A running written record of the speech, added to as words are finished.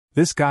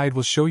This guide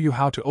will show you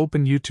how to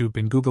open YouTube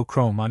in Google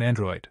Chrome on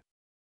Android.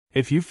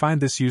 If you find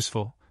this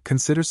useful,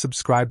 consider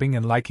subscribing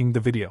and liking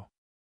the video.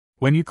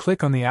 When you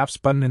click on the Apps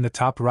button in the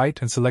top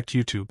right and select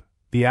YouTube,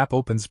 the app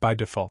opens by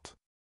default.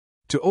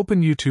 To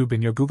open YouTube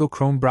in your Google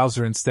Chrome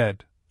browser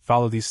instead,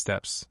 follow these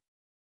steps.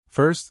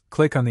 First,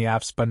 click on the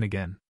Apps button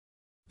again.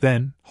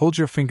 Then, hold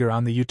your finger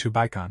on the YouTube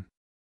icon.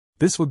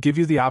 This will give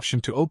you the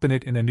option to open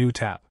it in a new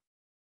tab.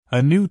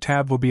 A new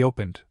tab will be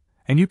opened,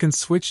 and you can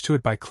switch to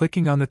it by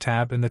clicking on the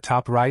tab in the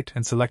top right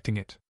and selecting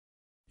it.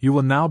 You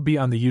will now be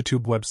on the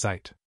YouTube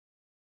website.